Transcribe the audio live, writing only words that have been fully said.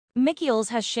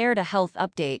Michiels has shared a health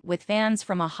update with fans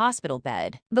from a hospital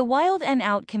bed. The Wild and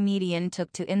Out comedian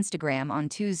took to Instagram on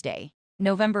Tuesday,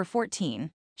 November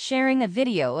 14, sharing a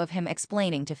video of him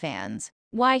explaining to fans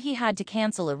why he had to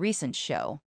cancel a recent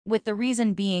show, with the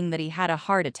reason being that he had a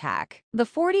heart attack. The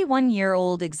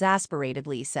 41-year-old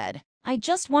exasperatedly said, "I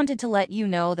just wanted to let you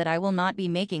know that I will not be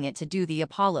making it to do the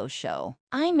Apollo show.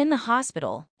 I'm in the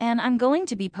hospital, and I'm going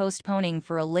to be postponing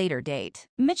for a later date."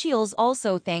 Michiels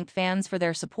also thanked fans for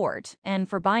their support and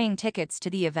for buying tickets to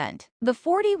the event. The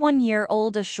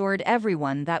 41-year-old assured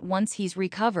everyone that once he's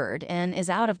recovered and is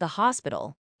out of the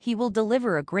hospital, he will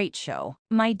deliver a great show.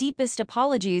 "My deepest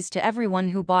apologies to everyone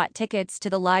who bought tickets to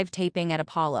the live taping at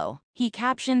Apollo." He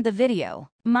captioned the video,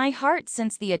 "My heart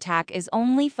since the attack is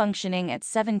only functioning at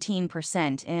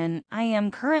 17% and I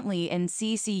am currently in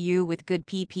CCU with good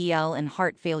PPL and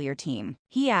heart failure team."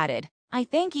 He added, "I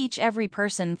thank every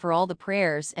person for all the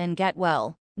prayers and get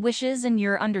well wishes and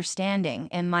your understanding,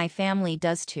 and my family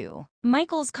does too."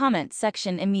 Michael's comment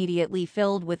section immediately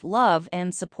filled with love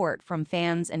and support from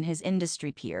fans and his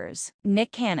industry peers.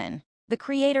 Nick Cannon, the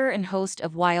creator and host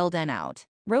of Wild and Out,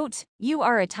 wrote, "You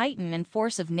are a titan and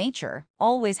force of nature,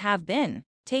 always have been.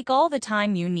 Take all the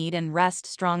time you need and rest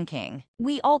strong, King.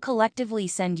 We all collectively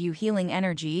send you healing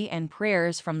energy and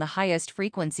prayers from the highest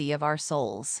frequency of our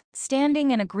souls. Standing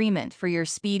in agreement for your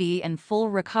speedy and full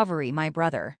recovery, my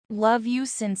brother. Love you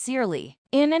sincerely."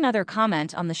 In another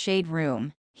comment on the Shade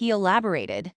Room, he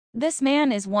elaborated, "This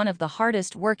man is one of the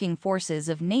hardest working forces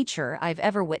of nature I've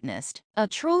ever witnessed. A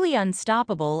truly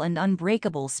unstoppable and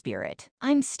unbreakable spirit.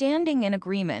 I'm standing in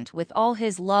agreement with all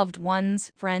his loved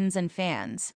ones, friends, and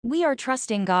fans. We are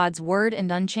trusting God's word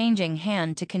and unchanging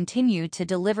hand to continue to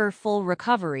deliver full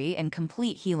recovery and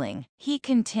complete healing." He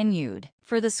continued,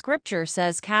 "For the scripture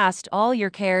says, 'Cast all your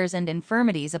cares and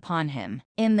infirmities upon him.'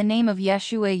 In the name of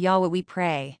Yeshua Yahweh we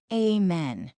pray.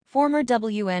 Amen." Former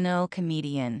WNO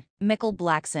comedian Mikkel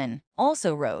Blackson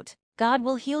also wrote, "God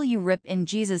will heal you, Rip, in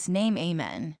Jesus' name,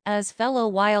 amen." As fellow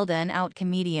Wild and Out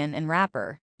comedian and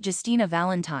rapper Justina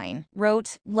Valentine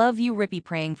wrote, "Love you, Rippy,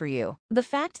 praying for you." The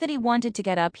fact that he wanted to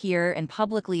get up here and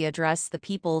publicly address the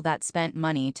people that spent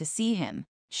money to see him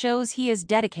shows he is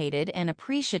dedicated and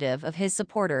appreciative of his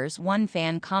supporters, one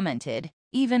fan commented.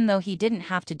 Even though he didn't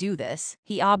have to do this,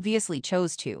 he obviously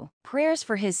chose to. Prayers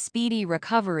for his speedy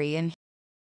recovery and